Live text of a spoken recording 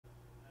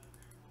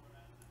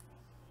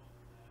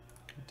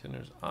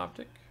Contenders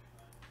Optic.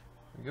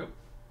 There we go.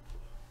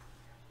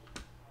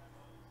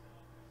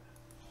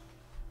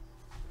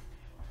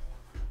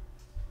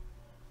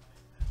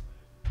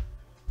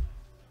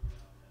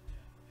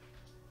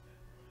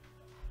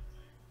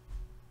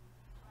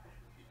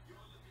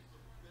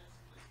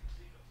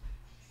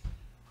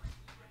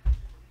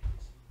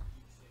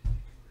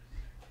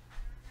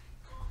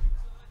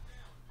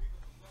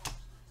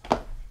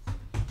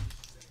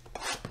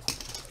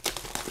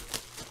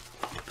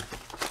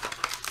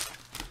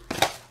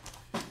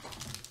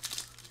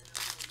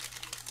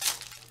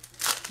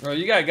 Well,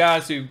 you got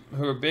guys who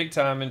are big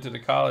time into the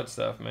college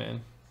stuff,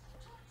 man.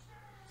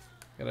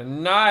 Got a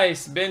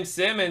nice Ben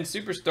Simmons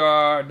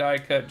superstar die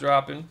cut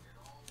dropping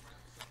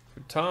for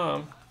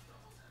Tom.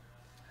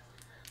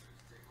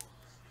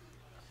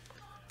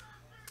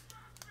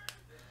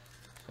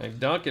 Like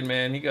Duncan,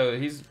 man,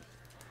 he's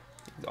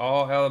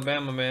all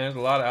Alabama, man. There's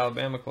a lot of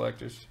Alabama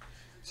collectors.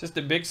 It's just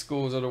the big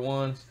schools are the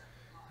ones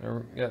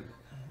that got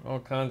all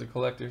kinds of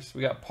collectors.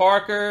 We got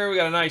Parker. We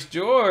got a nice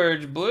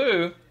George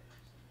blue.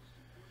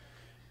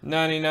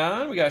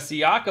 99. We got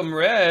Siakam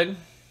red.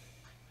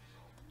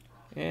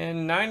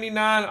 And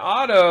 99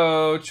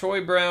 auto,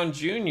 Troy Brown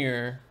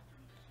Jr.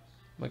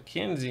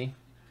 McKenzie.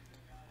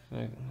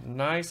 A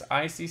nice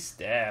icy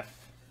staff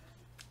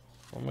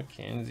for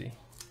McKenzie.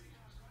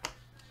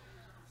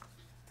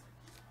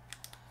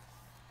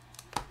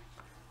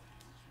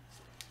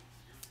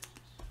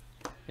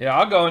 Yeah,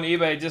 I'll go on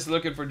eBay just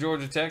looking for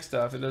Georgia Tech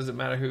stuff. It doesn't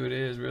matter who it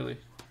is, really.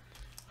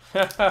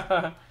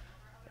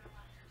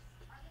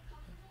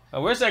 I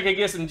wish I could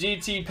get some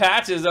GT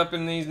patches up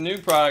in these new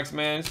products,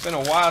 man. It's been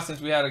a while since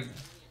we had a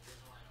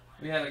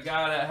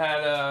guy that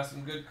had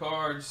some good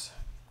cards.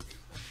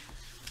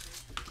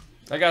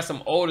 I got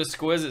some old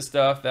exquisite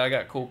stuff that I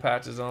got cool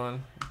patches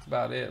on. That's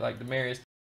about it, like the Marius